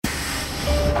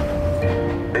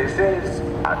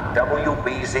A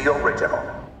WBZ original.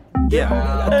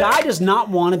 Yeah. A guy does not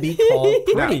want to be called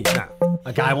pretty. No.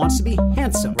 A guy wants to be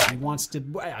handsome. He wants to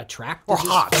attract Or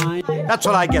hot. That's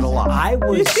what I get a lot. I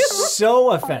was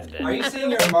so offended. Are you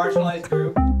saying you're a marginalized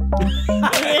group?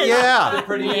 Yeah.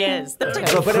 Pretty He is. The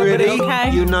pretty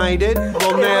Okay. united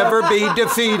will never be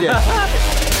defeated.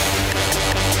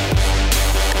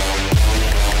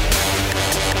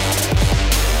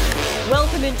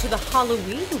 Welcome into the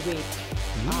Halloween week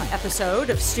episode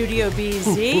of Studio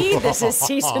BZ. This is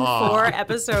season 4,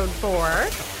 episode 4,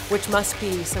 which must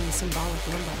be some symbolic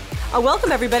number.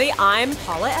 Welcome, everybody. I'm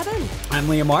Paula Evan. I'm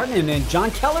Liam Martin, and John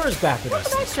Keller is back with us.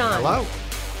 Welcome back, John. Hello.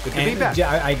 Good to be And back.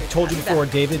 I told you before,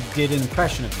 David did an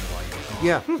impression of you while you were gone.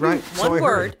 Yeah, right. So One I heard.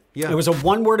 word. Yeah. It was a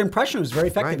one-word impression. It was very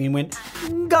effective. Right. He went,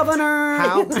 Governor.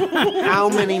 How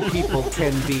many people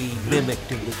can be mimicked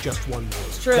with just one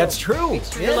word? True. That's true.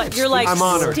 You're like I'm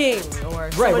honored. Sting or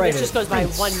someone right. that just goes by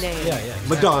Prince. one name. Yeah, yeah.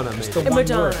 Madonna, maybe. The And one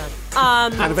Madonna.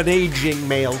 word. Kind of an aging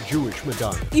male Jewish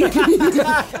Madonna.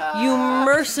 You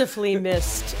mercifully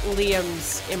missed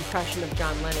Liam's impression of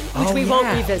John Lennon, which Oh, we won't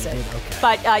yeah. revisit. Okay.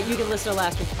 But you can listen to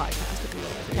last week's podcast if you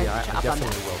want to Yeah, catch I up on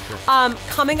definitely that. will.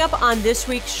 Too. Coming up on this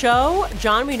week's show,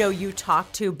 John, we know you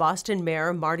talked to Boston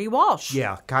Mayor Marty Walsh.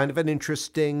 Yeah, kind of an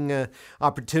interesting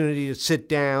opportunity to sit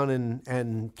down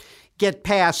and get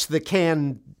past the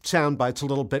canned sound bites a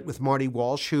little bit with Marty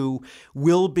Walsh, who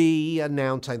will be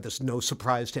announcing, this is no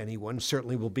surprise to anyone,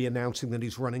 certainly will be announcing that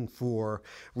he's running for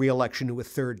re-election to a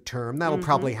third term. That'll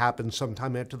probably happen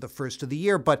sometime after the first of the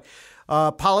year, but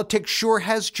politics sure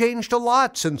has changed a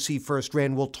lot since he first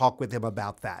ran. We'll talk with him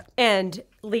about that. And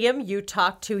Liam, you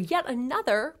talked to yet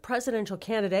another presidential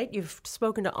candidate. You've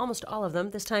spoken to almost all of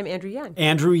them, this time Andrew Yang.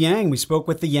 Andrew Yang. We spoke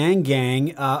with the Yang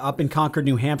Gang up in Concord,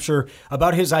 New Hampshire,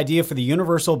 about his idea for the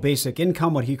universal basic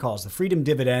income, what he calls the freedom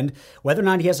dividend, whether or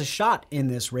not he has a shot in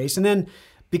this race. And then,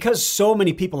 because so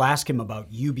many people ask him about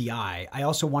UBI, I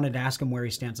also wanted to ask him where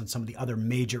he stands on some of the other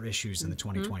major issues in the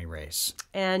 2020 race.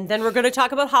 And then we're going to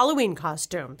talk about Halloween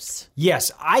costumes. Yes,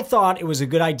 I thought it was a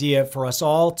good idea for us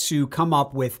all to come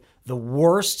up with the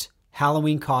worst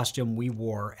Halloween costume we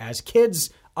wore as kids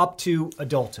up to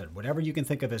adulthood, whatever you can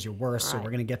think of as your worst. So we're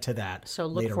going to get to that. So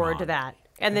look later forward on. to that.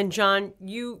 And then, John,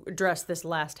 you addressed this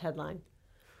last headline.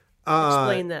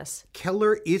 Explain this.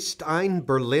 Keller ist ein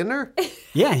Berliner?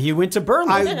 Yeah, he went to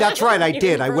Berlin. That's right, I You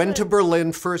did. went I to went to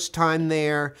Berlin, first time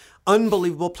there.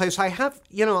 Unbelievable place. I have,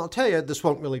 I'll tell you, this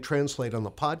won't really translate on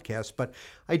the podcast, but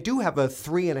I do have a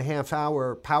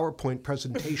 3.5-hour PowerPoint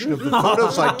presentation of the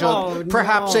photos I took.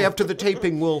 Perhaps after the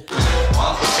taping we'll... Stand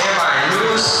by.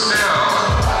 News now.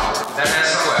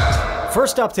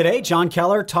 First up today, John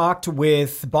Keller talked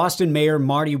with Boston Mayor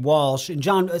Marty Walsh. And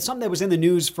John, something that was in the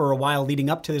news for a while leading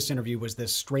up to this interview was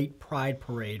this Straight Pride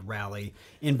Parade rally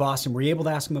in Boston. Were you able to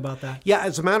ask him about that? Yeah,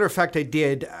 as a matter of fact, I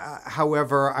did.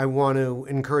 However, I want to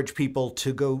encourage people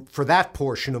to go, for that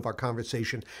portion of our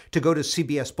conversation, to go to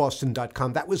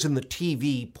cbsboston.com. That was in the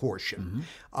TV portion.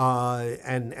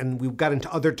 And we got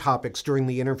into other topics during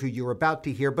the interview you were about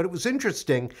to hear. But it was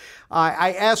interesting.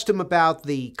 I asked him about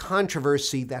the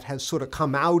controversy that has sort of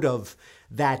come out of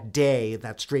that day,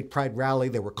 that Straight Pride rally.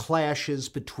 There were clashes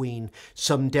between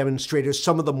some demonstrators,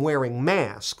 some of them wearing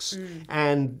masks,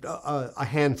 and a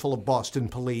handful of Boston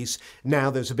police. Now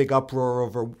there's a big uproar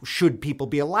over should people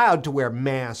be allowed to wear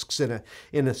masks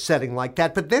in a setting like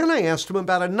that. But then I asked him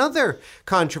about another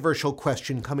controversial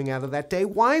question coming out of that day.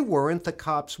 Why weren't the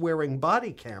cops wearing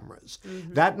body cameras?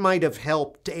 That might have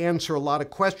helped to answer a lot of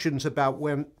questions about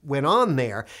what went on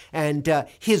there. And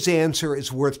his answer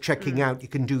is worth checking out. You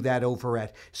can do that over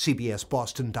at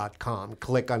cbsboston.com.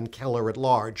 Click on Keller at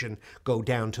Large and go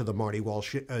down to the Marty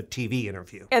Walsh TV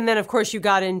interview. And then, of course, you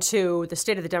got into the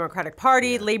state of the Democratic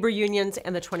Party, labor unions,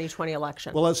 and the 2020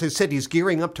 election. Well, as I said, he's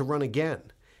gearing up to run again.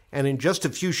 And in just a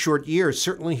few short years,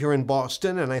 certainly here in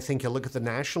Boston, and I think you look at the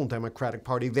National Democratic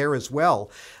Party there as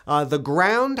well, the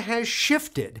ground has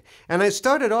shifted. And I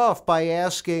started off by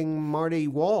asking Marty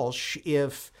Walsh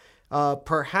if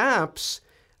perhaps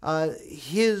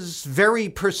his very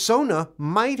persona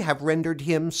might have rendered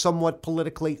him somewhat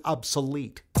politically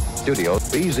obsolete. Studio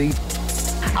BZ.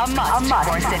 A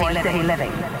must for city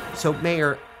living. So,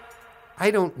 Mayor, I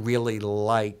don't really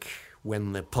like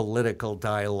when the political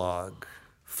dialogue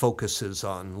focuses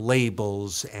on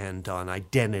labels and on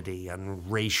identity, on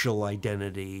racial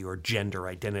identity or gender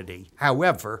identity.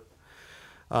 However,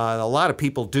 a lot of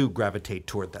people do gravitate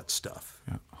toward that stuff.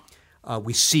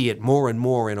 We see it more and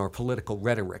more in our political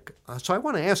rhetoric. So I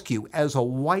want to ask you, as a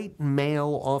white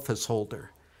male office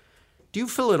holder, do you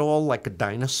feel at all like a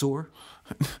dinosaur?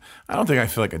 I don't think I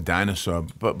feel like a dinosaur,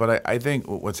 but I think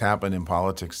what's happened in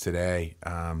politics today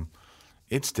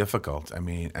It's difficult. I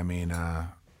mean,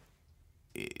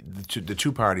 the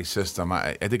two-party system.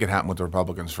 I think it happened with the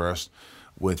Republicans first,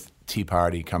 with Tea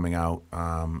Party coming out,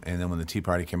 and then when the Tea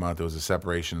Party came out, there was a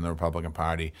separation in the Republican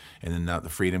Party, and then the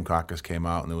Freedom Caucus came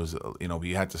out, and there was,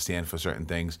 you had to stand for certain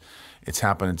things. It's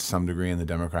happened to some degree in the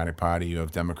Democratic Party. You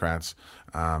have Democrats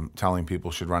telling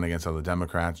people should run against other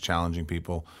Democrats, challenging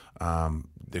people.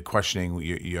 They're questioning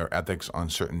your ethics on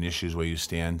certain issues where you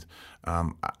stand.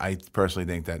 I personally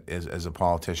think that as a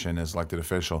politician, as elected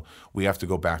official, we have to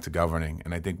go back to governing,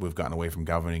 and I think we've gotten away from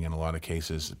governing in a lot of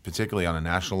cases, particularly on a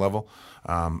national level.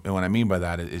 And what I mean by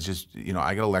that is just,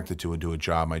 I got elected to do a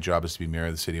job. My job is to be mayor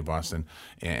of the city of Boston,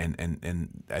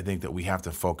 and I think that we have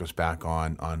to focus back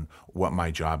on what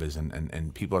my job is,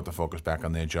 and people have to focus back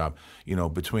on their job.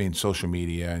 Between social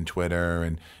media and Twitter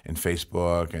and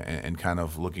Facebook and kind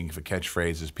of looking for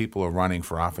catchphrases, people are running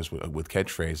for office with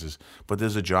catchphrases, but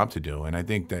there's a job to do. And I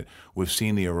think that we've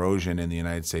seen the erosion in the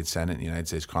United States Senate and the United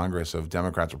States Congress of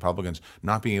Democrats, Republicans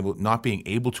not being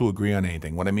able to agree on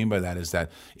anything. What I mean by that is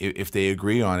that if they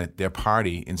agree on it, their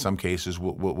party in some cases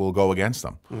will go against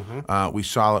them. Mm-hmm. We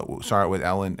saw it with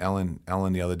Ellen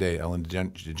the other day, Ellen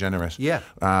DeGeneres. Yeah.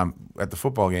 At the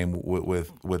football game with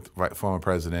former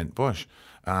President Bush.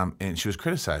 And she was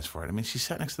criticized for it. I mean, she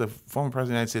sat next to the former president of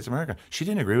the United States of America. She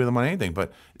didn't agree with him on anything.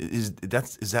 But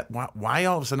why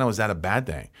all of a sudden was that a bad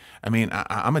thing? I mean,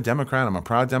 I'm a Democrat. I'm a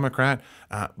proud Democrat.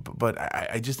 But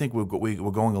I just think we're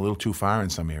going a little too far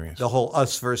in some areas. The whole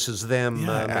us versus them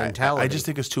mentality. I just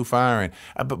think it's too far.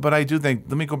 But I do think.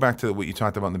 Let me go back to what you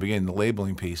talked about in the beginning, the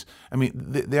labeling piece. I mean,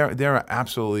 there are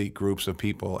absolutely groups of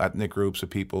people, ethnic groups of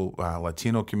people,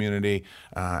 Latino community,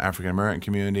 African American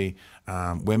community,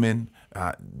 women.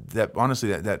 That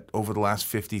honestly, that over the last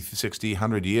 50, 60,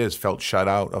 100 years felt shut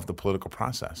out of the political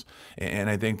process. And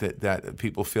I think that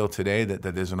people feel today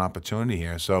that there's an opportunity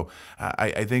here. So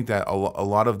I think that a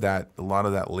lot of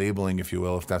that labeling, if you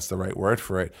will, if that's the right word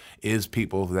for it, is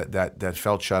people that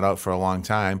felt shut out for a long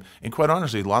time. And quite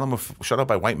honestly, a lot of them were shut out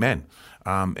by white men.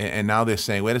 And now they're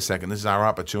saying, wait a second, this is our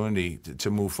opportunity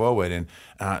to move forward.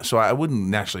 And so I wouldn't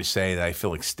naturally say that I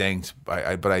feel extinct,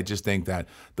 but I just think that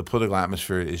the political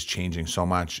atmosphere is changing so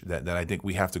much that I think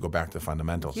we have to go back to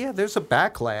fundamentals. Yeah, there's a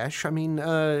backlash. I mean,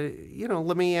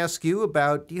 let me ask you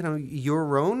about,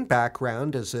 your own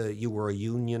background as you were a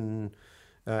union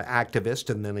activist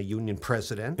and then a union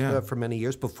president for many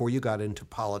years before you got into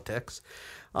politics.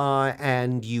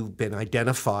 And you've been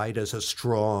identified as a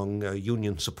strong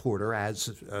union supporter,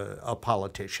 as a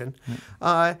politician.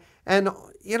 And,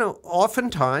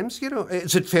 oftentimes,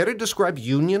 is it fair to describe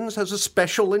unions as a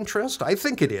special interest? I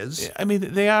think it is. I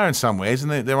mean, they are in some ways,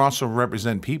 and they also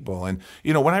represent people. And,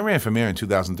 when I ran for mayor in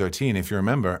 2013, if you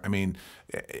remember, I mean,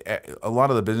 a lot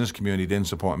of the business community didn't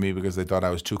support me because they thought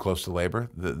I was too close to labor.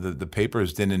 The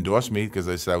papers didn't endorse me because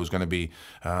they said I was going to be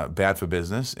bad for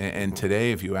business. And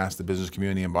today, if you ask the business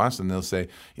community in Boston, they'll say,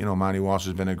 Monty Walsh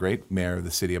has been a great mayor of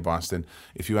the city of Boston.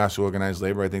 If you ask organized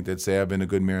labor, I think they'd say I've been a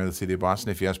good mayor of the city of Boston.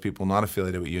 If you ask people not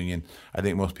affiliated with union, I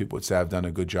think most people would say I've done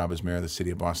a good job as mayor of the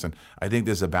city of Boston. I think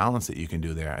there's a balance that you can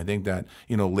do there. I think that,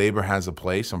 labor has a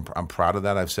place. I'm proud of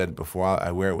that. I've said it before.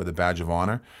 I wear it with a badge of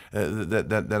honor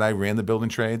that I ran the building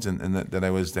trades and that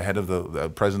I was the head of the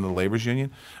president of the labor's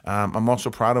union. I'm also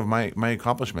proud of my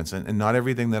accomplishments, and not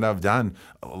everything that I've done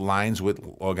aligns with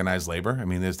organized labor. I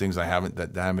mean, there's things I haven't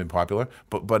that haven't been popular,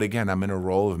 but again, I'm in a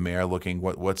role of mayor looking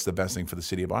what's the best thing for the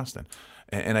city of Boston.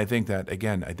 And I think that,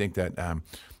 again,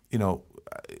 it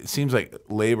seems like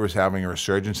labor is having a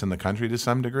resurgence in the country to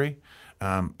some degree.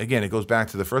 Again, it goes back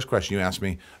to the first question you asked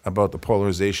me about the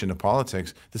polarization of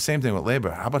politics. The same thing with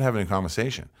labor. How about having a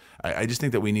conversation? I just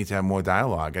think that we need to have more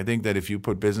dialogue. I think that if you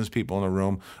put business people in a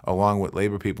room along with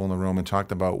labor people in the room and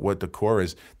talked about what the core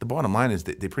is, the bottom line is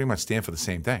that they pretty much stand for the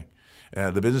same thing.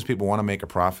 The business people want to make a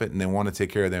profit, and they want to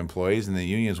take care of their employees, and the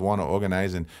unions want to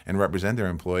organize and represent their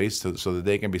employees so that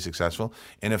they can be successful.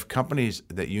 And if companies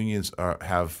that unions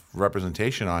have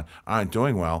representation on aren't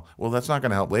doing well, that's not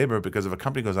going to help labor, because if a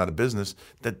company goes out of business,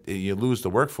 that you lose the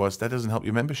workforce, that doesn't help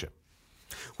your membership.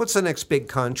 What's the next big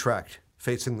contract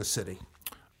facing the city?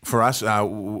 For us,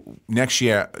 next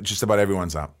year, just about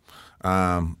everyone's up.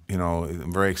 I'm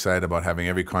very excited about having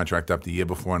every contract up the year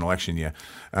before an election year.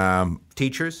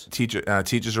 Teachers?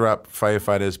 Teachers are up.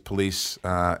 Firefighters, police,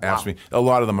 AFSCME. A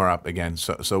lot of them are up again.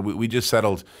 So we just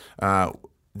settled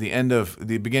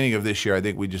the beginning of this year, I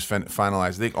think we just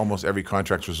finalized. I think almost every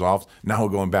contract's resolved. Now we're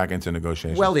going back into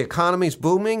negotiations. Well, the economy's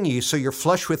booming, so you're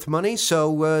flush with money,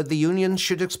 so the unions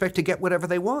should expect to get whatever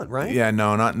they want, right? Yeah,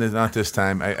 no, not this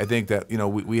time. I think that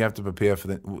we have to prepare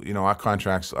for our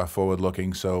contracts are forward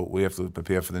looking, so we have to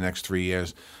prepare for the next 3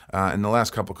 years. In the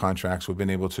last couple contracts, we've been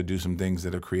able to do some things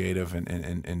that are creative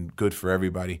and good for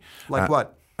everybody. Like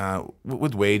what?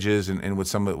 With wages and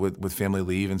with family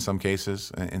leave in some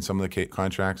cases, in some of the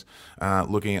contracts,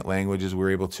 looking at languages,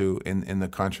 we're able to in the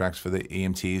contracts for the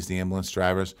EMTs, the ambulance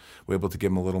drivers, we're able to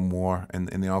give them a little more in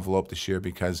the envelope this year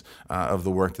because of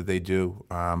the work that they do.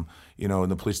 In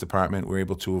the police department, we're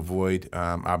able to avoid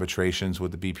arbitrations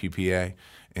with the BPPA.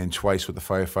 And twice with the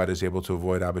firefighters able to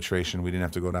avoid arbitration. We didn't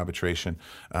have to go to arbitration,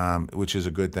 which is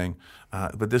a good thing.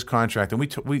 But this contract, and I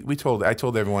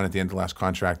told everyone at the end of the last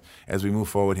contract, as we move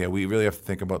forward here, we really have to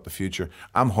think about the future.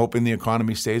 I'm hoping the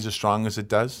economy stays as strong as it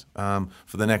does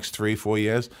for the next 3-4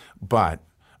 years, but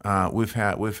we've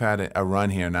had a run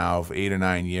here now of 8 or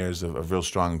 9 years of real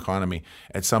strong economy.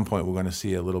 At some point, we're going to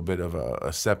see a little bit of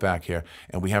a setback here,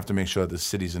 and we have to make sure that the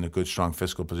city's in a good, strong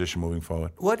fiscal position moving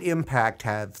forward. What impact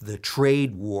have the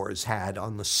trade wars had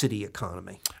on the city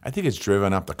economy? I think it's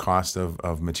driven up the cost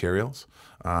of materials.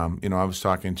 I was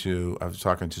talking to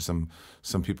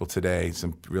some people today,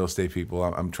 some real estate people.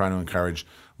 I'm trying to encourage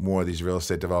more of these real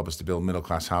estate developers to build middle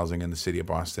class housing in the city of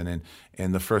Boston.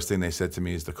 And the first thing they said to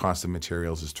me is the cost of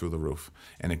materials is through the roof,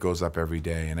 and it goes up every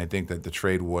day. And I think that the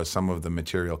trade wars, some of the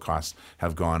material costs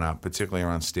have gone up, particularly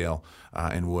around steel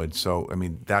and wood. So I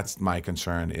mean, that's my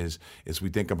concern is we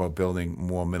think about building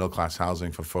more middle class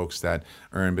housing for folks that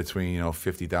earn between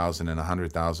 $50,000 and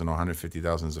 $100,000 or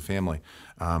 $150,000 as a family.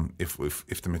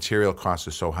 If the material costs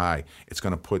are so high, it's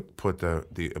going to put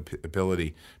the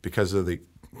ability, because of the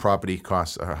property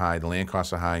costs are high, the land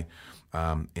costs are high,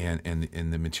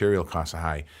 and the material costs are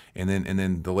high, and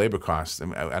then the labor costs. I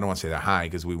mean, I don't want to say they're high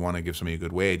because we want to give somebody a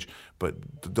good wage, but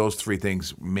those three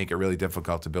things make it really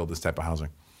difficult to build this type of housing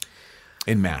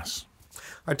in mass.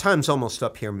 Our time's almost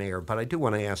up here, Mayor, but I do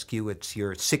want to ask you. It's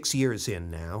your 6 years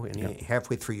in now, and you're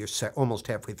halfway through almost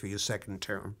halfway through your second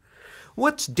term.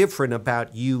 What's different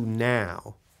about you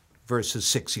now versus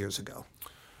 6 years ago?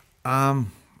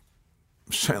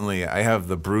 Certainly, I have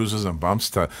the bruises and bumps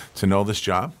to know this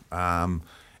job.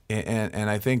 And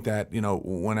I think that,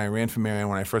 when I ran for mayor and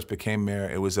when I first became mayor,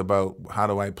 it was about how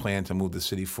do I plan to move the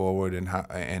city forward and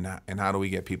how do we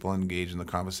get people engaged in the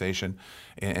conversation.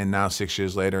 And now 6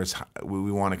 years later,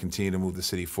 we want to continue to move the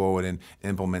city forward and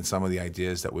implement some of the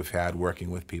ideas that we've had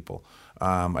working with people.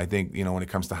 I think, when it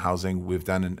comes to housing, we've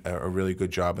done a really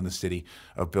good job in the city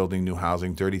of building new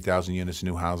housing, 30,000 units of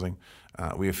new housing.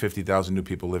 We have 50,000 new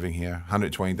people living here,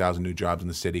 120,000 new jobs in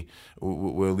the city.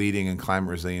 We're leading in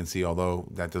climate resiliency, although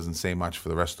that doesn't say much for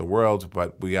the rest of the world,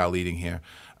 but we are leading here.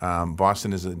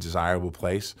 Boston is a desirable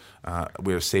place.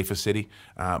 We're a safer city.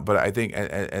 But I think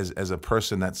as a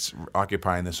person that's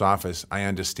occupying this office, I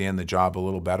understand the job a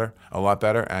lot better.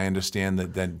 I understand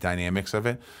the dynamics of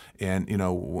it. And,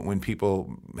 when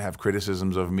people have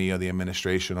criticisms of me or the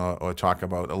administration or talk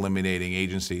about eliminating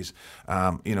agencies,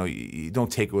 you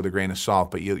don't take it with a grain of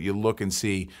salt, but you look and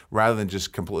see, rather than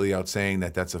just completely out saying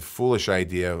that that's a foolish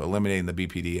idea of eliminating the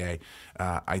BPDA,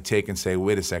 I take and say,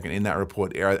 wait a second, in that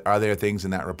report, are there things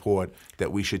in that report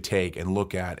that we should take and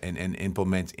look at and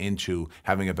implement into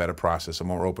having a better process, a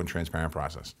more open, transparent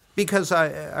process? Because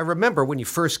I remember when you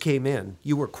first came in,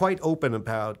 you were quite open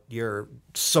about your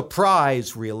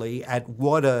surprise, really, at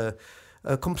what a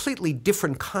completely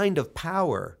different kind of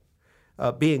power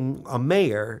being a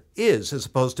mayor is, as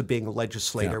opposed to being a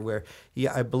legislator. Where,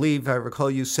 I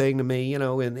recall you saying to me,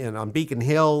 on Beacon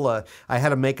Hill, I had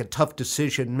to make a tough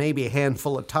decision maybe a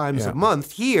handful of times a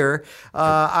month. Here,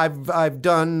 I've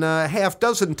done half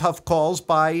dozen tough calls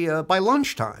by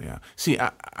lunchtime. Yeah. See,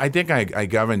 I think I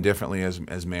govern differently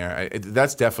as mayor.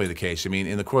 That's definitely the case. I mean,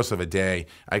 in the course of a day,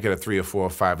 I could have 3 or 4 or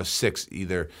 5 or 6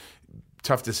 either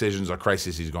tough decisions or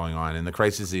crises going on, and the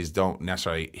crises don't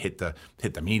necessarily hit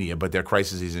the media, but they're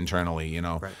crises internally,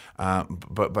 Right.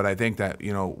 But I think that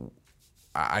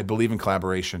I believe in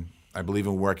collaboration. I believe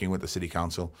in working with the city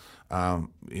council.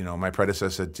 My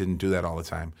predecessor didn't do that all the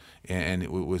time, and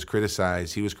it was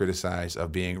criticized. He was criticized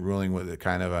of ruling with a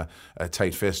kind of a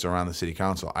tight fist around the city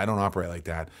council. I don't operate like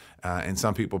that, and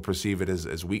some people perceive it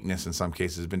as weakness. In some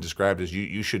cases, it's been described as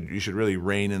you should really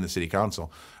rein in the city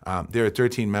council. There are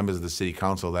 13 members of the city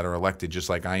council that are elected just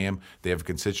like I am. They have a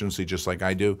constituency just like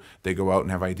I do. They go out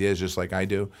and have ideas just like I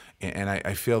do, and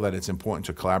I feel that it's important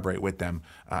to collaborate with them.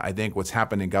 I think what's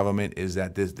happened in government is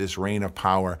that this reign of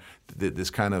power, this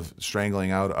kind of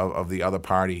strangling out of the other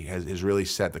party is really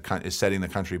setting the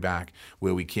country back,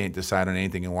 where we can't decide on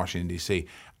anything in Washington, D.C.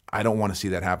 I don't want to see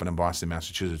that happen in Boston,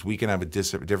 Massachusetts. We can have a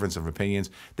difference of opinions.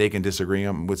 They can disagree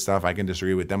with stuff. I can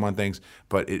disagree with them on things.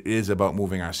 But it is about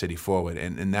moving our city forward.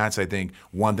 And that's, I think,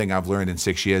 one thing I've learned in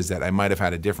 6 years, that I might have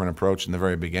had a different approach in the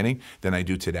very beginning than I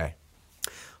do today.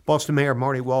 Boston Mayor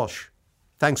Marty Walsh,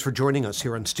 thanks for joining us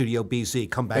here on Studio BZ.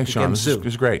 Come back Thanks, again Sean. soon.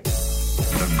 This is great.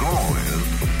 The goal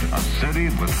is a city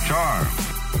with charm,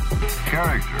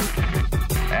 character,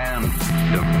 and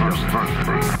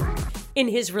diversity. In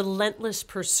his relentless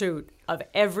pursuit of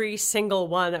every single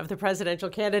one of the presidential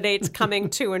candidates coming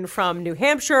to and from New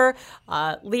Hampshire,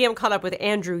 Liam caught up with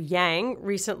Andrew Yang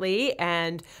recently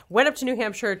and went up to New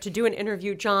Hampshire to do an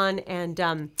interview, John, and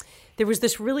there was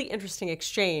this really interesting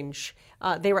exchange.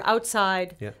 They were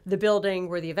outside the building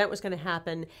where the event was going to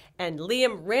happen, and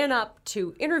Liam ran up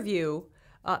to interview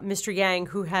Mr. Yang,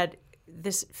 who had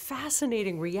this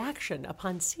fascinating reaction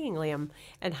upon seeing Liam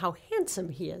and how handsome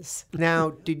he is. Now,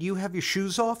 did you have your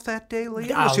shoes off that day, Liam?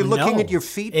 Was he looking at your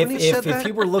feet when he said that? If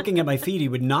he were looking at my feet, he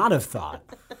would not have thought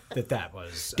that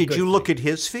was. Did you look at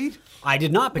his feet? I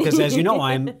did not, because as you know,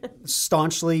 I'm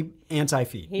staunchly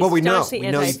anti-feet. Well, we know staunchly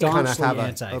you kind of Staunchly have a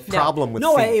anti-feet. problem with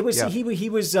No, feet. it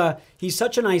was he's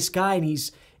such a nice guy, and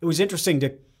it was interesting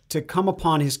to come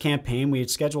upon his campaign. We had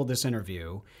scheduled this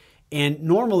interview. And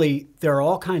normally there are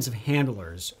all kinds of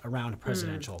handlers around a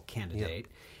presidential candidate.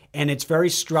 And it's very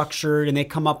structured, and they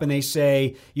come up and they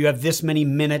say, you have this many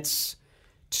minutes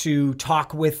to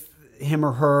talk with him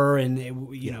or her.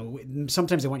 And,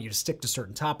 sometimes they want you to stick to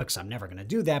certain topics. I'm never going to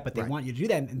do that, but they want you to do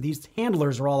that. And these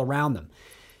handlers are all around them.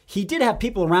 He did have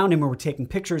people around him who were taking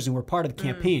pictures and were part of the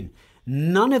campaign.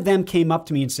 None of them came up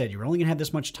to me and said, you're only going to have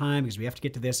this much time because we have to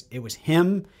get to this. It was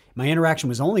him. My interaction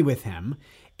was only with him.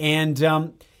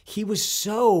 And he was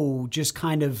so just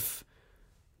kind of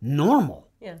normal.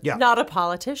 Yeah. Not a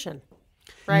politician,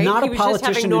 right? Not he a was just having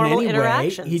politician normal in any way.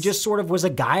 interactions. He just sort of was a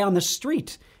guy on the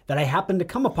street that I happened to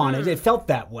come upon. It felt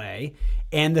that way.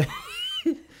 And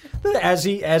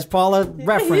as Paula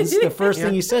referenced, the first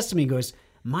thing he says to me goes,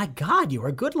 my God, you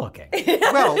are good looking.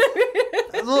 Well,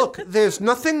 look,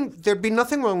 there'd be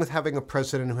nothing wrong with having a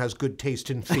president who has good taste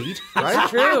in feet, right?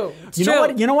 True.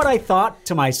 You know what I thought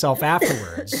to myself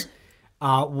afterwards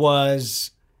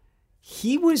was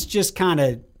he was just kind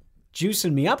of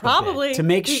juicing me up a bit to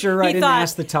make sure I didn't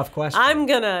ask the tough question. I'm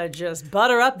going to just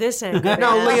butter up this angle.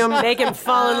 No, Liam. Make him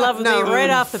fall in love with me right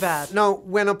off the bat. No,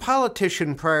 when a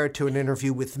politician prior to an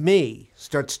interview with me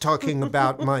starts talking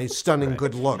about my stunning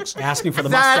good looks, asking for the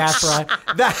mustache,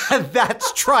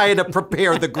 that's trying to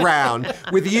prepare the ground.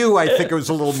 With you, I think it was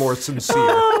a little more sincere.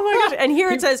 Oh my gosh. And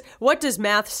here it says, what does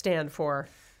MATH stand for?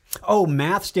 Oh,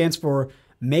 MATH stands for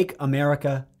Make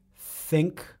America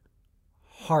Think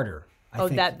Harder. I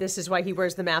think. This is why he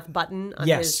wears the math button on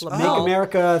Yes, his Make lapel.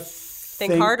 America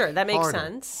Think harder. That makes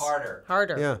sense.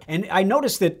 Harder. Yeah. And I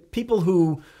noticed that people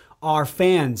who are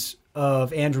fans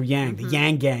of Andrew Yang, the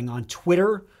Yang Gang on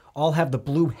Twitter, all have the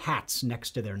blue hats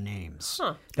next to their names.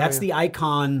 That's the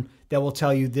icon that will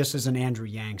tell you this is an Andrew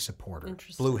Yang supporter.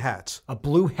 Blue hats. A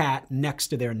blue hat next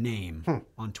to their name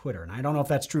on Twitter. And I don't know if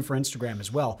that's true for Instagram as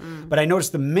well. But I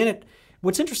noticed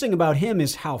what's interesting about him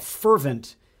is how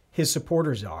fervent his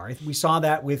supporters are. We saw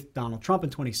that with Donald Trump in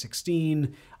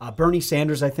 2016. Bernie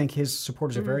Sanders, I think his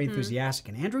supporters are very enthusiastic.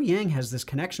 And Andrew Yang has this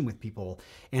connection with people,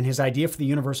 and his idea for the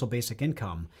universal basic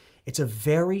income, it's a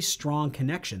very strong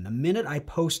connection. The minute I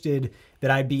posted that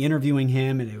I'd be interviewing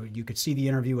him, and you could see the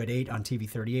interview at 8 on TV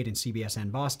 38 and CBSN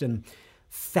Boston,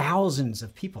 thousands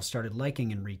of people started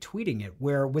liking and retweeting it,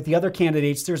 where with the other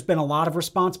candidates, there's been a lot of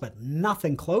response, but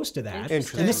nothing close to that. And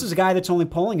this is a guy that's only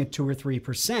polling at 2 or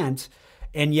 3%.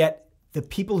 And yet the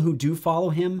people who do follow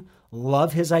him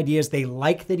love his ideas. They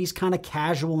like that he's kind of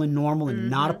casual and normal and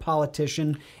not a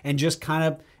politician, and just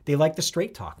they like the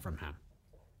straight talk from him.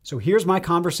 So here's my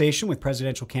conversation with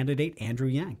presidential candidate Andrew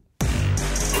Yang.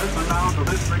 Listen now to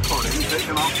this recording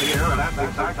taken off the air at the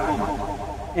exact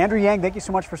moment. Andrew Yang, thank you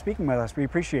so much for speaking with us. We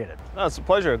appreciate it. No, it's a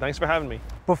pleasure. Thanks for having me.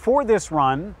 Before this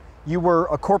run, you were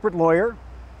a corporate lawyer,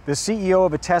 the CEO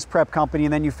of a test prep company,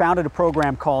 and then you founded a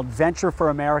program called Venture for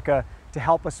America to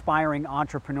help aspiring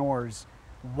entrepreneurs.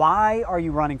 Why are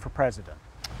you running for president?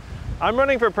 I'm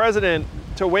running for president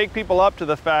to wake people up to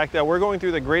the fact that we're going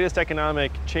through the greatest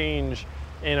economic change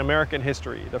in American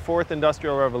history, the fourth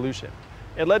industrial revolution.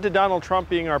 It led to Donald Trump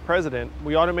being our president.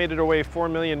 We automated away 4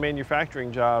 million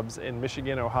manufacturing jobs in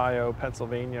Michigan, Ohio,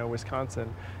 Pennsylvania,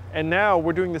 Wisconsin. And now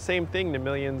we're doing the same thing to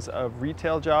millions of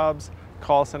retail jobs,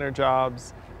 call center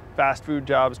jobs, fast food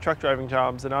jobs, truck driving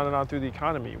jobs, and on through the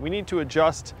economy. We need to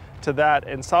adjust to that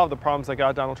and solve the problems that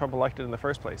got Donald Trump elected in the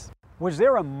first place. Was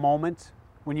there a moment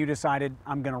when you decided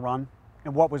I'm going to run?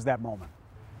 And what was that moment?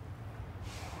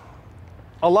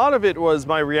 A lot of it was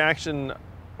my reaction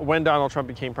when Donald Trump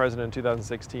became president in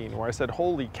 2016, where I said,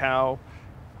 holy cow,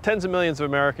 tens of millions of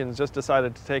Americans just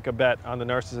decided to take a bet on the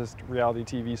narcissist reality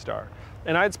TV star.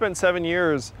 And I'd spent 7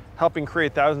 years helping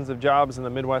create thousands of jobs in the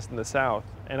Midwest and the South.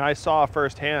 And I saw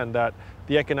firsthand that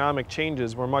the economic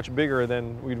changes were much bigger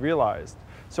than we'd realized.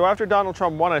 So after Donald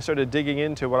Trump won, I started digging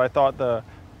into what I thought the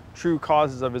true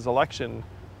causes of his election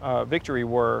victory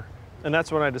were. And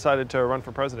that's when I decided to run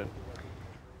for president.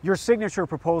 Your signature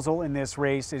proposal in this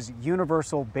race is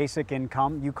universal basic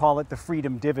income. You call it the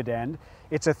freedom dividend.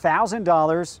 It's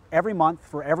 $1,000 every month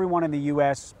for everyone in the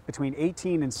U.S. between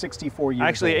 18 and 64 years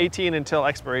Actually, old. 18 until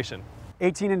expiration.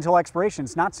 18 until expiration.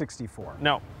 It's not 64.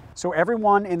 No. So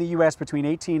everyone in the U.S. between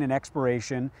 18 and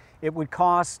expiration, it would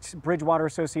cost, Bridgewater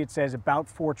Associates says, about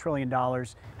 $4 trillion.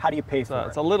 How do you pay for it?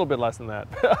 It's a little bit less than that.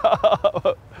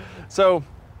 So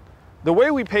the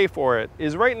way we pay for it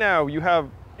is right now you have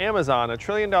Amazon, a $1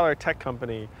 trillion tech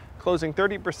company, closing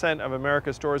 30% of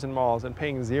America's stores and malls and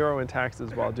paying zero in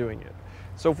taxes while doing it.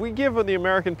 So if we give the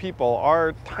American people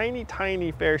our tiny,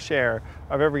 tiny fair share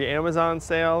of every Amazon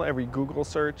sale, every Google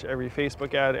search, every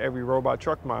Facebook ad, every robot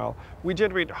truck mile, we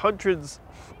generate hundreds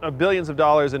of billions of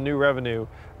dollars in new revenue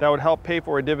that would help pay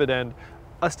for a dividend.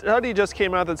 A study just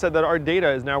came out that said that our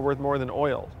data is now worth more than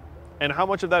oil. And how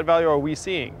much of that value are we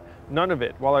seeing? None of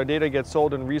it, while our data gets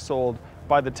sold and resold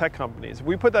by the tech companies. If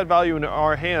we put that value in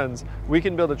our hands, we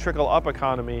can build a trickle-up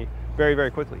economy very, very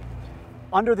quickly.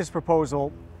 Under this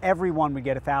proposal, everyone would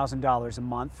get $1,000 a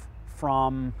month,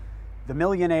 from the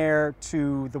millionaire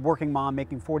to the working mom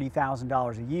making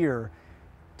 $40,000 a year.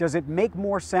 Does it make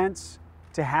more sense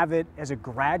to have it as a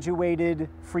graduated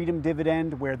freedom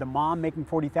dividend where the mom making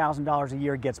 $40,000 a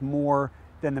year gets more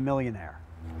than the millionaire?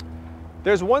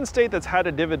 There's one state that's had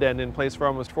a dividend in place for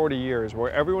almost 40 years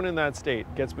where everyone in that state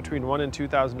gets between $1,000 and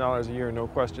 $2,000 a year, no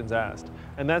questions asked.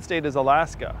 And that state is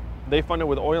Alaska. They fund it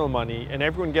with oil money, and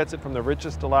everyone gets it from the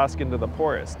richest Alaskan to the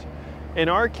poorest. In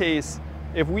our case,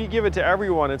 if we give it to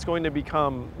everyone, it's going to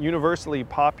become universally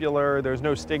popular. There's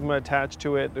no stigma attached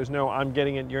to it. There's no I'm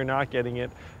getting it, you're not getting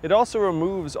it. It also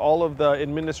removes all of the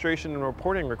administration and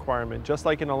reporting requirement, just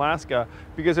like in Alaska,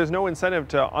 because there's no incentive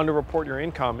to underreport your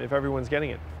income if everyone's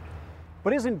getting it.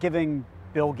 But isn't giving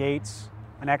Bill Gates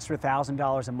an extra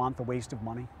 $1,000 a month a waste of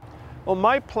money? Well,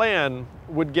 my plan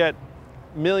would get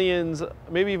millions,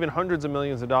 maybe even hundreds of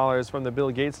millions of dollars from the Bill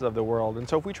Gates of the world. And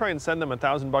so if we try and send them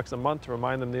 $1,000 a month to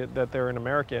remind them that they're an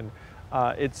American,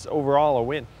 it's overall a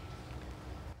win.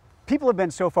 People have been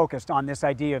so focused on this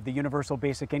idea of the universal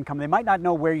basic income, they might not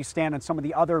know where you stand on some of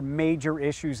the other major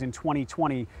issues in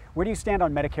 2020. Where do you stand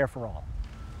on Medicare for All?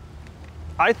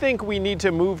 I think we need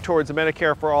to move towards a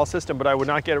Medicare for All system, but I would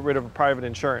not get rid of private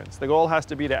insurance. The goal has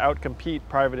to be to outcompete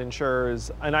private insurers,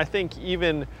 and I think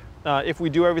even if we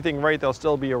do everything right, there'll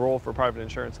still be a role for private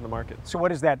insurance in the market. So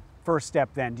what is that first step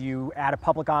then? Do you add a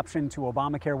public option to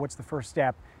Obamacare? What's the first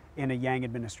step in a Yang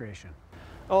administration?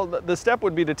 Well, the step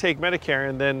would be to take Medicare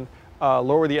and then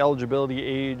lower the eligibility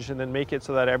age and then make it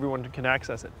so that everyone can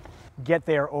access it. Get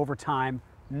there over time,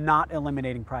 not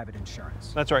eliminating private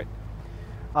insurance. That's right.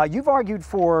 You've argued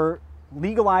for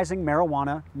legalizing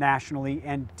marijuana nationally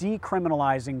and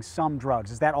decriminalizing some drugs.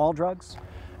 Is that all drugs?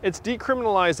 It's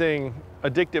decriminalizing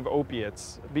addictive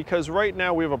opiates, because right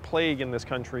now we have a plague in this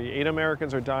country. 8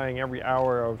 Americans are dying every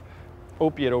hour of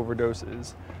opiate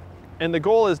overdoses. And the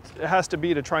goal has to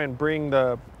be to try and bring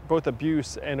both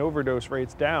abuse and overdose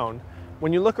rates down.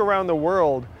 When you look around the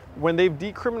world, when they've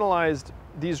decriminalized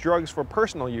these drugs for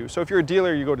personal use, so if you're a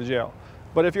dealer, you go to jail.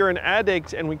 But if you're an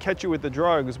addict and we catch you with the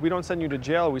drugs, we don't send you to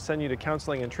jail, we send you to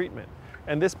counseling and treatment.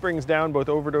 And this brings down both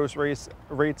overdose rates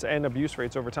and abuse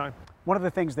rates over time. One of the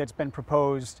things that's been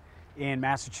proposed in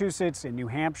Massachusetts, in New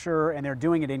Hampshire, and they're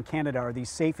doing it in Canada, are these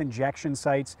safe injection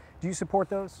sites. Do you support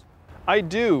those? I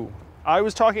do. I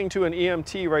was talking to an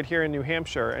EMT right here in New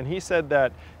Hampshire, and he said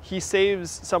that he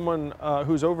saves someone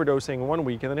who's overdosing 1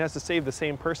 week and then has to save the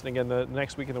same person again the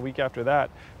next week and the week after that,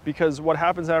 because what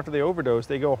happens after they overdose,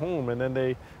 they go home and then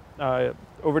they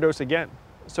overdose again.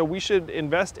 So we should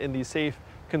invest in these safe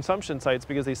consumption sites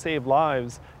because they save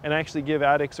lives and actually give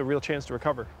addicts a real chance to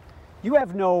recover. You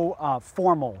have no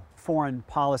formal foreign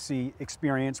policy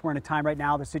experience. We're in a time right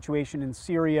now, the situation in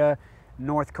Syria,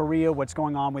 North Korea, what's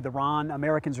going on with Iran.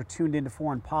 Americans are tuned into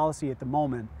foreign policy at the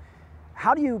moment.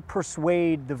 How do you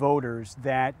persuade the voters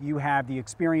that you have the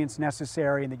experience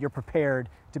necessary and that you're prepared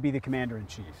to be the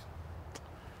commander-in-chief?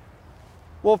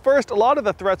 Well, first, a lot of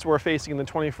the threats we're facing in the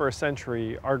 21st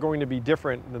century are going to be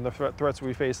different than the threats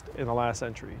we faced in the last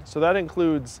century. So that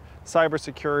includes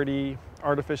cybersecurity,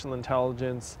 artificial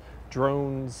intelligence,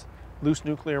 drones, loose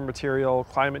nuclear material,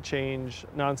 climate change,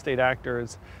 non-state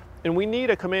actors. And we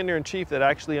need a commander-in-chief that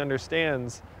actually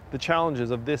understands the challenges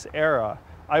of this era.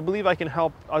 I believe I can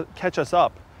help catch us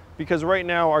up, because right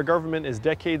now our government is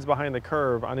decades behind the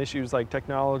curve on issues like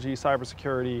technology,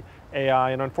 cybersecurity,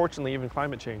 AI, and unfortunately even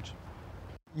climate change.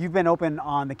 You've been open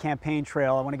on the campaign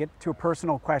trail. I want to get to a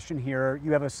personal question here.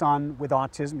 You have a son with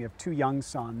autism. You have 2 young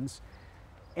sons.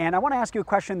 And I want to ask you a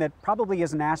question that probably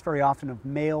isn't asked very often of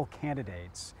male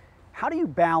candidates. How do you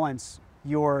balance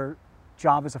your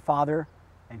job as a father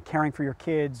and caring for your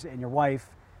kids and your wife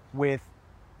with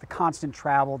the constant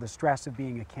travel, the stress of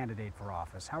being a candidate for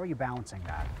office? How are you balancing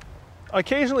that?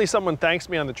 Occasionally someone thanks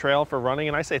me on the trail for running,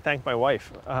 and I say thank my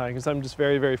wife, because I'm just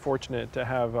very, very fortunate to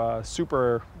have a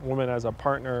super woman as a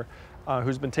partner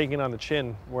who's been taking on the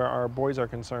chin where our boys are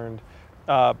concerned.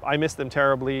 I miss them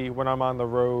terribly when I'm on the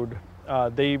road.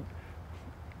 They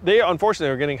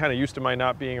unfortunately are getting kind of used to my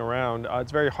not being around.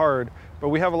 It's very hard, but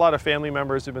we have a lot of family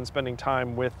members who've been spending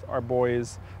time with our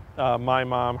boys. My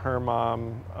mom, her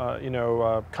mom,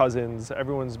 cousins,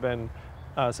 everyone's been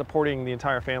supporting the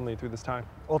entire family through this time.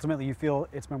 Ultimately, you feel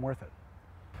it's been worth it?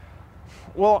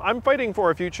 Well, I'm fighting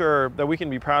for a future that we can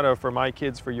be proud of for my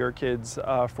kids, for your kids,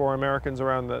 for Americans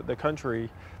around the country.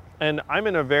 And I'm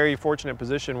in a very fortunate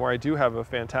position where I do have a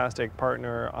fantastic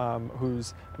partner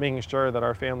who's making sure that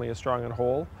our family is strong and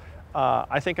whole.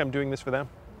 I think I'm doing this for them.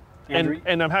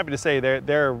 And I'm happy to say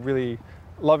they're really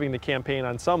loving the campaign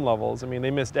on some levels. I mean,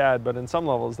 they miss Dad, but in some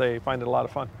levels they find it a lot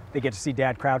of fun. They get to see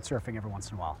Dad crowd surfing every once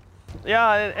in a while.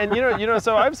 Yeah, and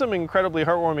so I have some incredibly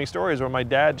heartwarming stories where my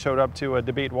dad showed up to a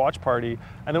debate watch party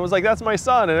and it was like, that's my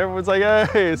son, and everyone's like,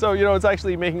 hey. So it's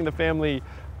actually making the family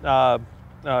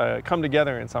come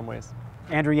together in some ways.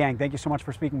 Andrew Yang, thank you so much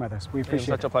for speaking with us. We appreciate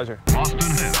it. Such a pleasure. Austin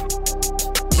Hill,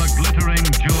 the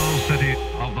glittering jewel city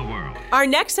of the world. Our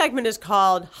next segment is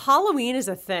called Halloween is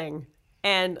a Thing.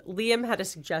 And Liam had a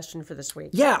suggestion for this week.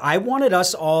 Yeah, I wanted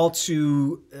us all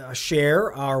to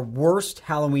share our worst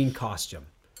Halloween costume,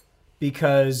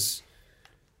 because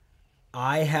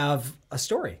I have a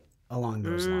story along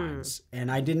those lines, and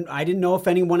I didn't know if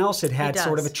anyone else had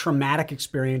sort of a traumatic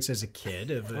experience as a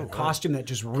kid of a costume that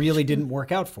just really didn't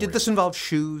work out for you. Did this involve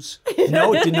shoes?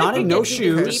 No, it did not. No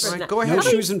shoes. Go ahead. No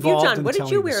shoes involved. John, in what did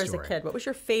telling you the wear as a story. kid? What was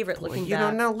your favorite looking You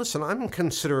back? know, now listen, I'm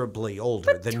considerably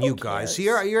older than who you guys.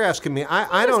 cares? You're asking me. I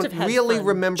must don't have had really fun.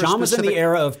 remember John was in specific... the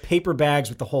era of paper bags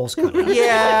with the holes cut out.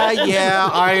 Yeah,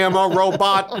 I am a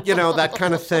robot, that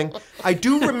kind of thing. I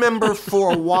do remember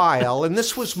for a while, and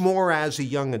this was more as a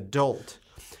young adult,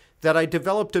 that I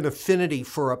developed an affinity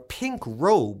for a pink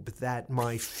robe that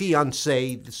my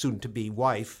fiancée, the soon-to-be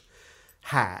wife,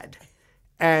 had.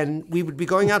 And we would be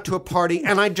going out to a party,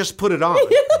 and I'd just put it on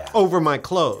over my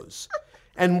clothes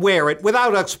and wear it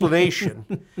without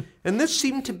explanation. And this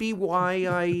seemed to be why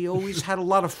I always had a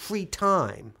lot of free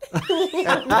time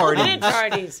at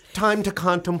parties. Time to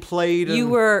contemplate. You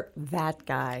were that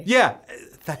guy. Yeah,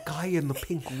 that guy in the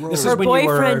pink robe. This Her is when you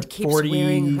were boyfriend keeps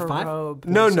wearing her 45? robe.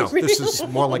 No, this is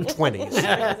more like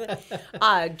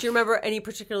 20s. Do you remember any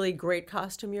particularly great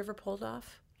costume you ever pulled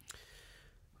off?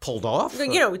 Pulled off?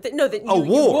 That you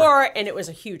wore. wore and it was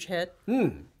a huge hit.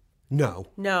 No.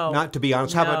 No. Not to be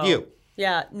honest. How about No. you?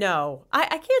 Yeah, no. I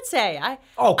can't say.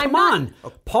 Oh, come on.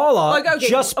 Paula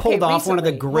just pulled off one of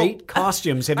the recently. great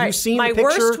costumes. Have you seen my a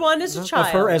picture worst one as a of child.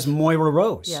 her as Moira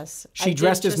Rose? Yes, I She did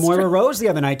dressed as just Moira dress- Rose the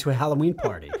other night to a Halloween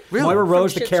party. Really? Moira From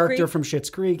Rose, the Schitt's character Creek? from Schitt's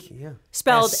Creek. Yeah.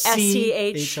 Spelled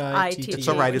SCHITT. SCHITT. It's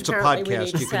all right. It's a Apparently we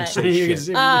podcast. need You can to say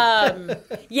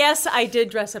shit. Yes, I did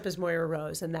dress up as Moira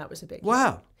Rose, and that was a big hit.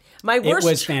 Wow. My worst,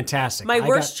 was fantastic. My I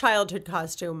worst got- childhood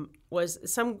costume was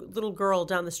some little girl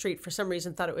down the street, for some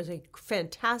reason, thought it was a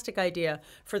fantastic idea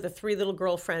for the 3 little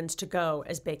girlfriends to go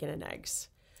as bacon and eggs.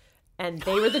 And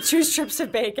they were the 2 strips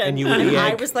of bacon. And you were the I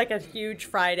egg. was like a huge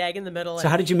fried egg in the middle. So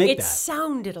how did you make that? It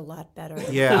sounded a lot better.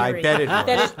 Yeah, I bet it was.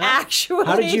 Than it actually.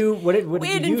 How did you- what did you use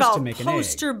to involved make an egg?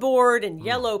 poster board and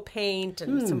yellow paint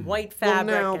and some white fabric.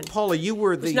 Well, now, and Paula, you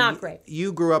were it was not great.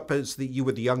 You grew up as you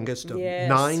were the youngest of Yes,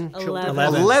 9 children.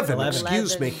 11. 11,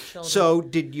 excuse 11 me. children. So,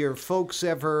 did your folks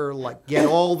ever get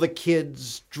all the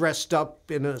kids dressed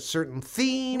up in a certain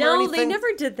theme or No, anything? they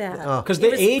never did that. 'Cause It the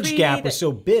was age gap was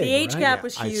so big, The age right? gap Yeah,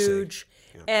 was I see. huge.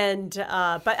 And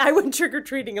but I went trick or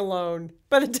treating alone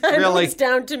by the time Really? it was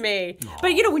down to me.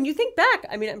 But when you think back,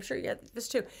 I mean, I'm sure you had this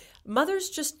too. Mothers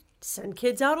just send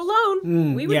kids out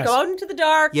alone. We would yes. go out into the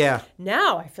dark. Yeah.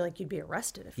 Now I feel like you'd be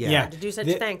arrested if you Yeah. had to do such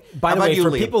a thing. By How the about way, you, for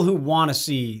Liam? people who want to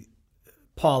see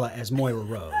Paula as Moira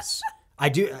Rose. I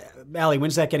do. Allie,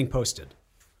 when's that getting posted?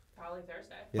 Probably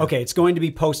Thursday. Yeah. Okay, it's going to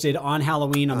be posted on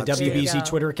Halloween on the There you WBZ go.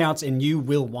 Twitter accounts, and you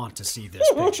will want to see this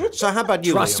picture. So how about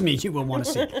you, Trust Liam? me, you will want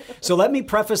to see it. So let me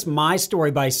preface my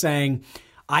story by saying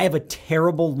I have a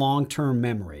terrible long-term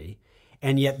memory,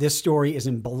 and yet this story is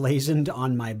emblazoned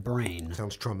on my brain.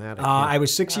 Sounds traumatic. I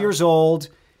was 6 years old.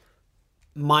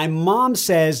 My mom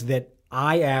says that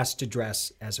I asked to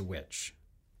dress as a witch,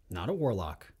 not a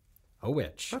warlock, a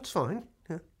witch. That's fine.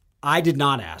 Yeah. I did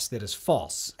not ask. That is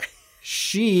false.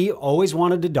 She always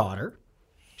wanted a daughter.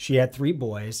 She had 3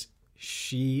 boys.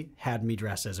 She had me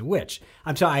dress as a witch.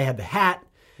 I'm sorry. I had the hat,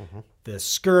 the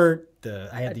skirt,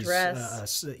 I had A these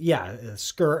dress. a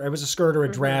skirt. It was a skirt or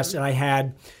a dress, and I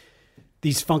had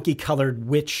these funky colored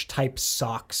witch type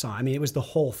socks on. I mean, it was the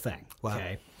whole thing. Wow.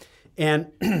 Okay,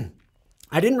 and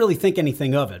I didn't really think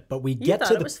anything of it. But we get thought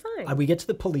to it the was fine. we get to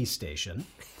the police station.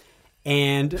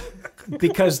 And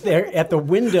because they're at the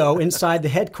window inside the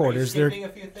headquarters, they're Skipping a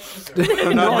few things.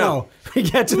 Or... no. We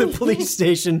get to the police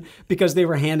station because they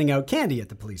were handing out candy at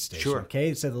the police station. Sure. Okay,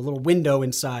 it's at the little window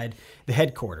inside the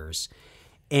headquarters,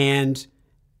 and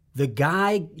the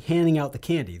guy handing out the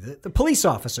candy, the police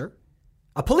officer,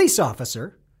 a police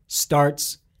officer,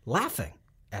 starts laughing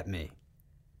at me,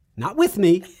 not with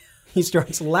me. He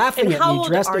starts laughing And at how me old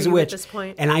dressed are as a you at witch. this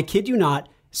point? And I kid you not,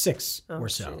 6 or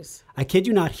so. jeez. I kid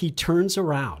you not, he turns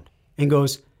around and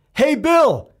goes, "Hey,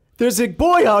 Bill, there's a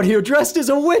boy out here dressed as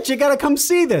a witch. You got to come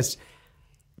see this."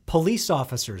 Police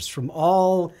officers from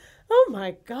Oh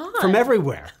my God. from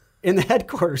everywhere in the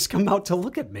headquarters come out to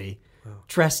look at me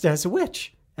dressed as a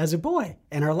witch, as a boy,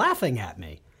 and are laughing at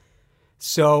me.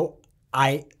 So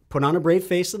I put on a brave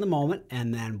face in the moment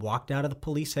and then walked out of the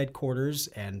police headquarters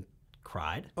and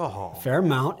cried a fair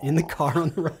amount in the car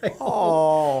on the ride.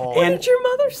 Oh. What did your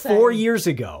mother say? 4 years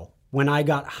ago, when I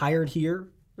got hired here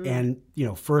and,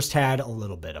 first had a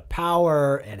little bit of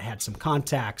power and had some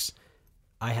contacts,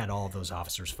 I had all of those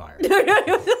officers fired.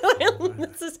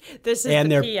 This is And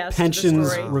the their PS to the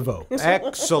pensions story. revoked.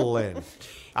 Excellent.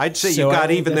 I'd say So you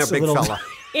got even there, that's a big little- fella.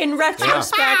 In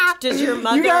retrospect, does your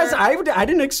mother... You guys, I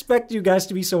didn't expect you guys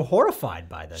to be so horrified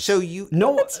by this. So you,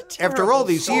 no, after all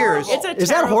these years, It's a Is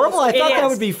that terrible horrible? I story. thought It that is.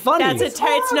 would be funny. It's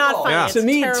not funny. Yeah. It's To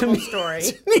me- a to terrible me- story.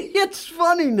 to me, it's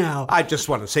funny now. I just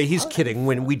want to say he's kidding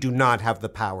when we do not have the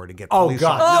power to get Oh police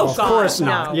God! officers. No, Oh, of God, course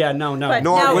not. no. Yeah, no. But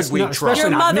Nor now- would we No, try.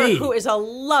 especially Your not mother, me. who is a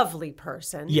lovely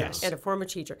person Yes. and a former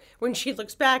teacher, when she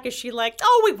looks back, is she like,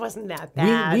 "Oh, it wasn't that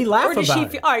bad"? we laugh or does about she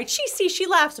it. feel, all right, she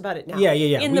laughs about it now. Yeah.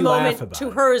 In We the laugh moment, about to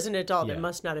it. her as an adult, Yeah. it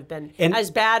must not have been And-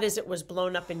 as bad as it was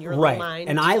blown up in your Right, little mind.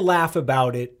 and I laugh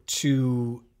about it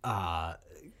to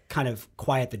kind of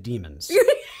quiet the demons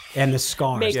and the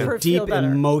scars, Make the her deep feel better.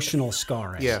 emotional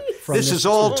scarring. Yeah, from this is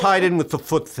all tied in with the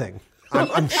foot thing.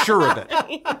 I'm sure of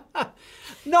it.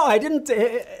 No, I didn't.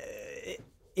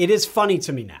 It is funny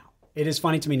to me now. It is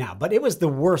funny to me now, but it was the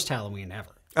worst Halloween ever.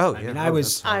 Oh, I yeah. mean, Oh, I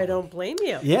was. I don't blame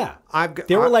you. Yeah,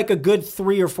 there were like a good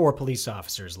 3 or 4 police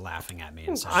officers laughing at me.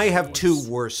 Inside I the have woods. 2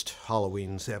 worst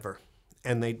Halloweens ever,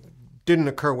 and they didn't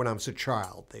occur when I was a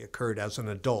child. They occurred as an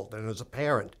adult and as a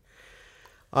parent.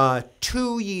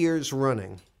 2 years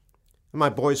running, my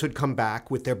boys would come back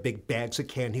with their big bags of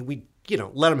candy. We'd,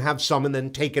 let them have some and then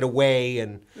take it away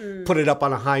and put it up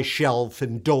on a high shelf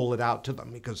and dole it out to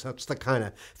them because that's the kind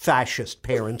of fascist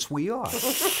parents we are.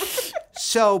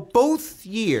 So both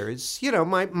years,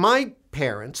 my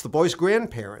parents, the boys'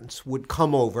 grandparents, would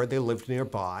come over. They lived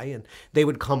nearby, and they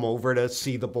would come over to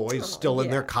see the boys still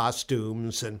in their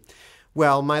costumes. And,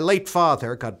 well, my late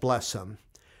father, God bless him,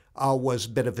 was a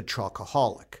bit of a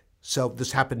chocoholic. So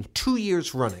this happened 2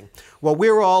 years running. While we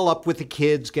were all up with the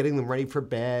kids, getting them ready for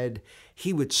bed,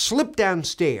 he would slip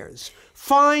downstairs,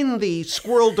 find the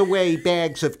squirreled away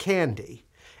bags of candy,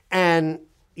 and,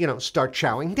 start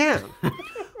chowing down.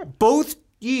 Both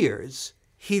years,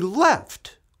 he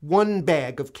left one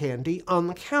bag of candy on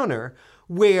the counter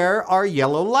where our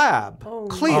yellow lab,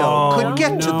 Cleo, could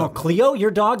get to them. Cleo, your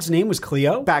dog's name was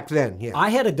Cleo? Back then, yeah. I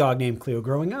had a dog named Cleo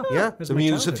growing up. Yeah, It was the my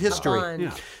muse of childhood history. dog.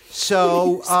 Yeah.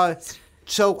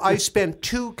 So I spent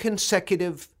 2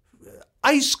 consecutive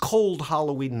ice-cold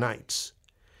Halloween nights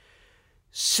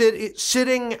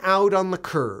sitting out on the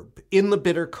curb in the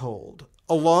bitter cold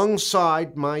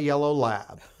alongside my yellow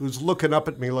lab, who's looking up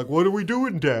at me like, "What are we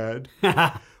doing, Dad?"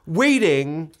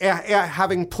 Waiting,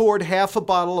 having poured half a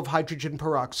bottle of hydrogen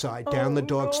peroxide down the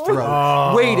dog's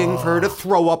throat, waiting for her to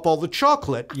throw up all the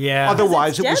chocolate. Yeah.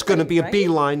 Otherwise, It's it was going to deadly, be a right?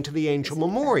 beeline to the Angel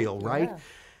Memorial, right?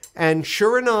 And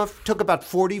sure enough, took about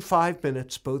 45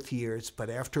 minutes both years, but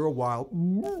after a while,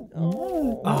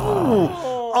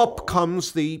 up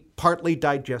comes the partly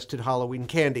digested Halloween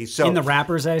candy. So In the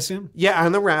wrappers, I assume? yeah,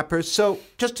 and the wrappers. So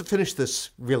just to finish this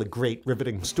really great,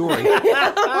 riveting story,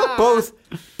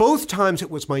 both times it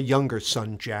was my younger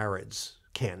son Jared's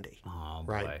candy. Oh,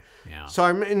 right? boy. Yeah. So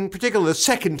in particular, the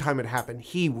second time it happened,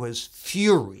 he was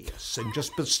furious and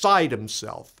just beside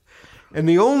himself. And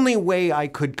the only way I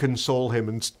could console him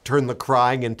and turn the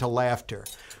crying into laughter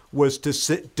was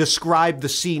to describe the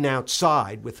scene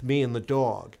outside with me and the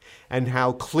dog, and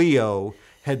how Cleo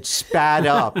had spat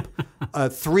up a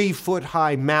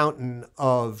 3-foot-high mountain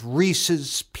of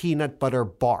Reese's peanut butter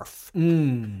barf.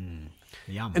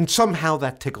 Yum. And somehow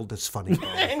that tickled his funny bone.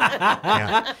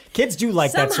 Yeah. Kids do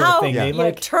like that sort Somehow of thing. They you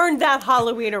like turned that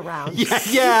Halloween around.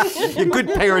 Yeah, good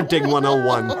parenting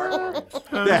 101.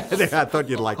 I thought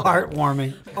you'd like that.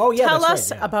 heartwarming. Oh, yeah. Tell that's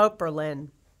us right, yeah. about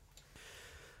Berlin.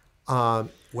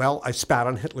 Well, I spat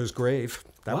on Hitler's grave.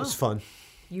 That was fun.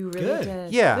 You really Good.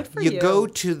 did. Yeah, Good for you you. go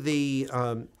to the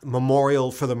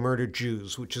memorial for the murdered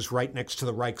Jews, which is right next to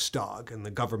the Reichstag in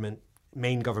the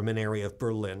main government area of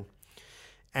Berlin.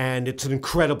 And it's an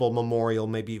incredible memorial.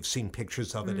 Maybe you've seen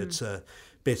pictures of it. It's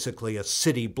basically a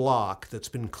city block that's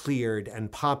been cleared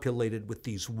and populated with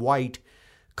these white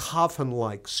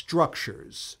coffin-like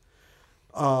structures.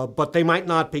 But they might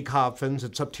not be coffins.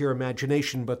 It's up to your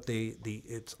imagination. But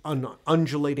it's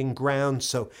undulating ground,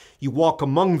 so you walk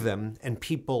among them, and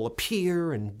people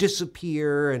appear and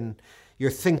disappear, and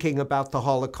you're thinking about the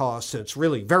Holocaust. And it's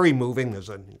really very moving. There's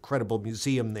an incredible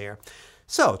museum there.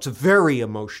 So it's a very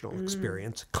emotional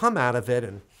experience. Come out of it,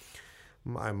 and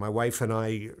my wife and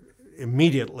I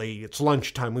immediately, it's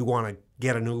lunchtime, we want to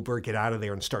get an Uber, get out of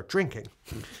there, and start drinking.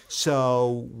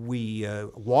 So we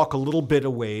walk a little bit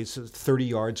away, 30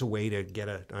 yards away, to get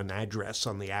an address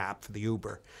on the app for the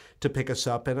Uber to pick us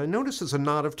up. And I notice there's a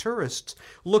knot of tourists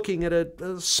looking at a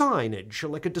signage,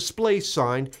 like a display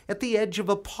sign, at the edge of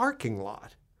a parking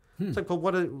lot. It's like, well,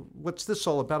 what's this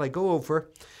all about? I go over,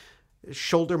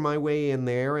 shoulder my way in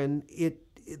there, and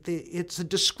it's a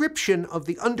description of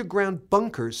the underground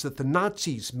bunkers that the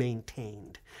Nazis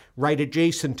maintained right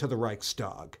adjacent to the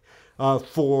Reichstag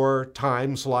for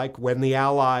times like when the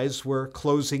Allies were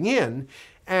closing in.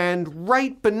 And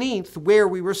right beneath where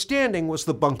we were standing was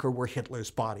the bunker where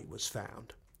Hitler's body was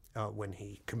found when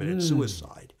he committed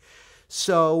suicide.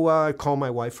 So I call my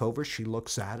wife over. She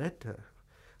looks at it.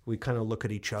 We kind of look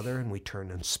at each other, and we turn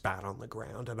and spat on the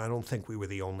ground. And I don't think we were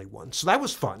the only ones. So that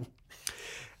was fun.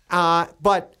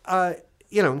 But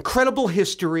incredible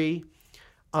history.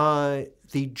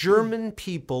 The German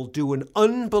people do an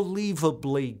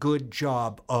unbelievably good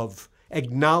job of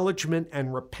acknowledgement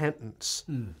and repentance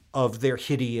of their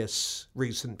hideous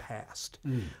recent past.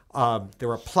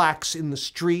 There are plaques in the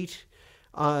street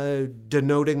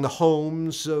denoting the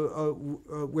homes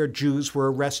where Jews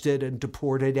were arrested and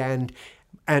deported and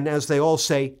as they all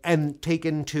say, and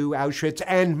taken to Auschwitz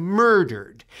and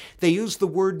murdered. They use the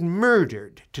word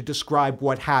murdered to describe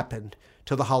what happened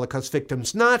to the Holocaust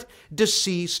victims. Not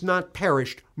deceased, not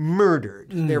perished,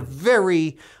 murdered. They're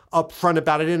very upfront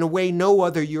about it in a way no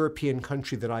other European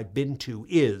country that I've been to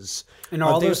is. And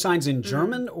are all those signs in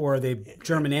German, or are they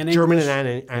German and English? German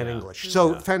and English.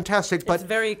 So fantastic. But It's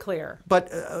very clear. But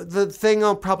the thing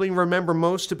I'll probably remember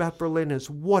most about Berlin is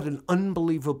what an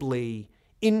unbelievably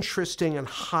interesting and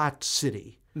hot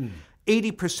city.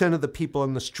 80% of the people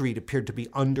on the street appeared to be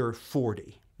under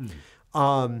 40.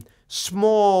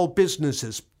 Small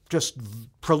businesses just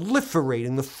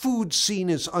proliferating. The food scene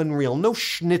is unreal. No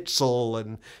schnitzel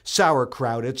and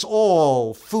sauerkraut. It's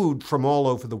all food from all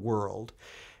over the world.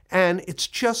 And it's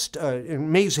just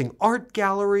amazing art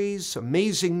galleries,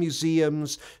 amazing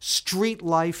museums, street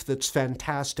life that's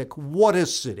fantastic. What a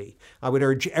city. I would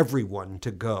urge everyone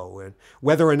to go, and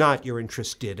whether or not you're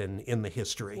interested in the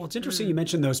history. Well, it's interesting you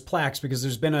mentioned those plaques, because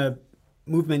there's been a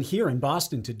movement here in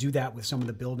Boston to do that with some of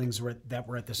the buildings that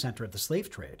were at the center of the slave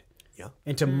trade. Yeah.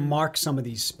 And to mark some of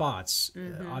these spots.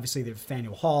 Obviously, the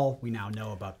Faneuil Hall, we now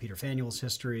know about Peter Faneuil's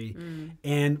history.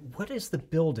 And what is the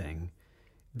building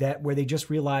where they just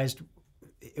realized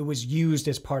it was used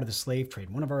as part of the slave trade?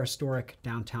 One of our historic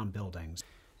downtown buildings.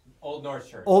 Old North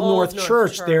Church. Old North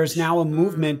Church. There's now a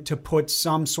movement to put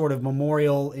some sort of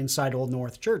memorial inside Old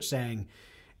North Church saying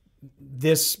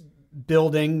this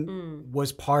building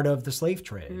was part of the slave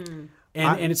trade.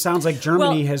 And it sounds like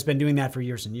Germany has been doing that for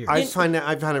years and years. I find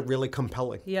it really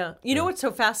compelling. Yeah. You know what's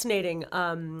so fascinating?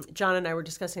 John and I were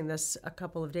discussing this a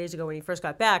couple of days ago when he first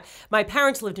got back. My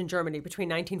parents lived in Germany between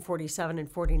 1947 and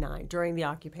 49 during the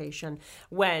occupation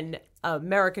when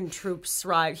American troops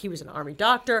arrived. He was an army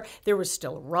doctor. There was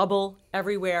still rubble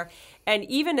everywhere. And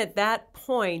even at that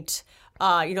point,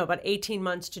 about 18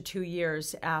 months to 2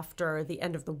 years after the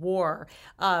end of the war,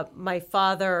 my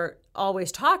father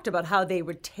always talked about how they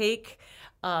would take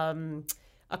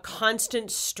a constant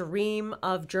stream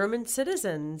of German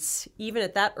citizens, even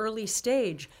at that early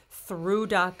stage, through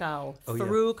Dachau,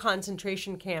 through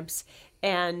concentration camps.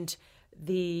 And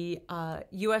the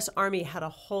U.S. Army had a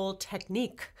whole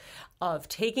technique of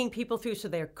taking people through so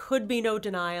there could be no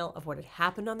denial of what had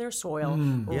happened on their soil,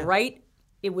 right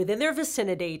within their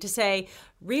vicinity, to say,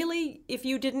 really, if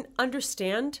you didn't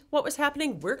understand what was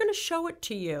happening, we're going to show it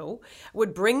to you.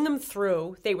 Would bring them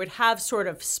through. They would have sort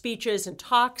of speeches and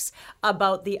talks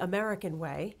about the American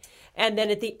way. And then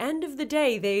at the end of the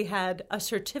day, they had a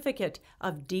certificate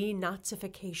of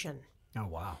denazification. Oh,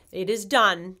 wow. It is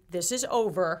done. This is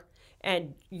over.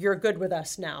 And you're good with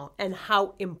us now. And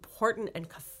how important and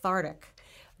cathartic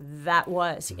that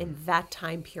was in that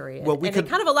time period. Well, it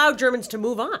kind of allowed Germans to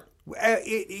move on.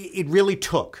 It really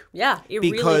took. Yeah, it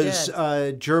really did.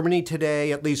 Because Germany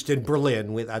today, at least in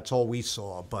Berlin, that's all we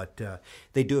saw, but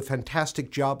they do a fantastic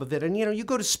job of it. And, you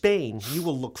go to Spain, you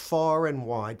will look far and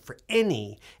wide for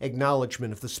any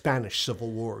acknowledgement of the Spanish Civil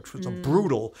War, which was a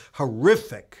brutal,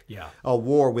 horrific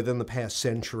war within the past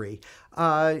century.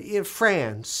 In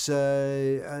France,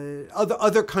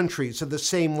 other countries are the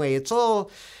same way. It's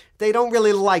all... They don't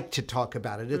really like to talk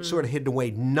about it. It's sort of hidden away.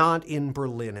 Not in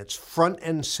Berlin. It's front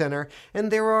and center.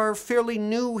 And there are fairly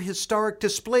new historic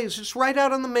displays just right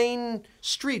out on the main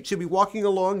streets. You'll be walking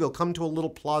along, you'll come to a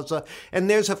little plaza, and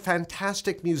there's a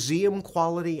fantastic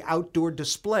museum-quality outdoor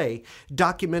display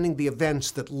documenting the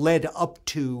events that led up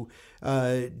to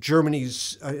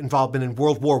Germany's involvement in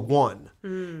World War I.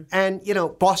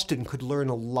 And, Boston could learn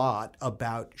a lot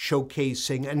about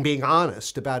showcasing and being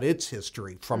honest about its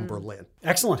history from Berlin.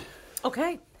 Excellent.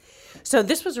 Okay. So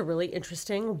this was a really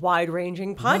interesting,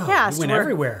 wide-ranging podcast. We went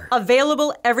everywhere.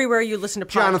 Available everywhere you listen to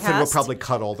podcasts. Jonathan will probably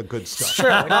cut all the good stuff. Sure.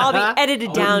 It'll all be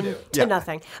edited down to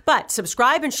nothing. But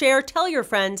subscribe and share. Tell your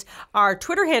friends. Our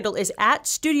Twitter handle is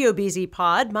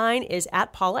 @StudioBZPod. Mine is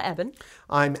 @Paula Eben.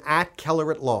 I'm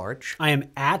 @Keller@Large. I am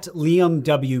 @Liam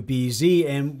WBZ.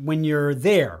 And when you're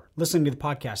there listening to the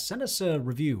podcast, send us a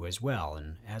review as well.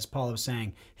 And as Paula was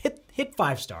saying, hit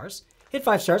 5 stars. Hit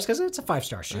 5 stars because it's a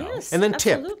 5-star show. Yes, and then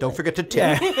absolutely. Tip. Don't forget to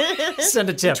tip. Send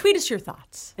a tip. Tweet us your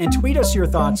thoughts. And tweet us your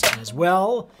thoughts as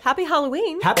well. Happy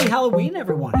Halloween. Happy Halloween,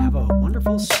 everyone. Have a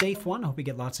wonderful, safe one. Hope you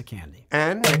get lots of candy.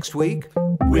 And next week,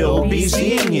 we'll be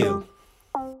seeing you.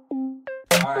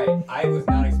 All right, I was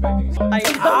not expecting I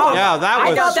know. Yeah, that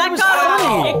was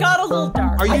funny. It got a little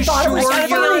dark. Are you sure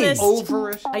you're over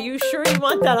it? Are you sure you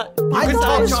want that? I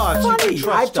thought it was funny.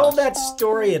 I've told us. that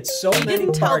story at so many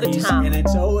didn't tell the parties, town. and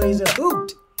it's always a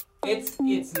hoot. It's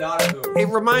not a hoot. It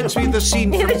reminds me of the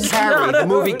scene from is Carrie, not a the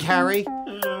movie hoot. Carrie.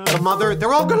 The mother,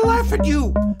 they're all going to laugh at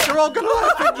you. They're all going to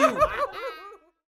laugh at you.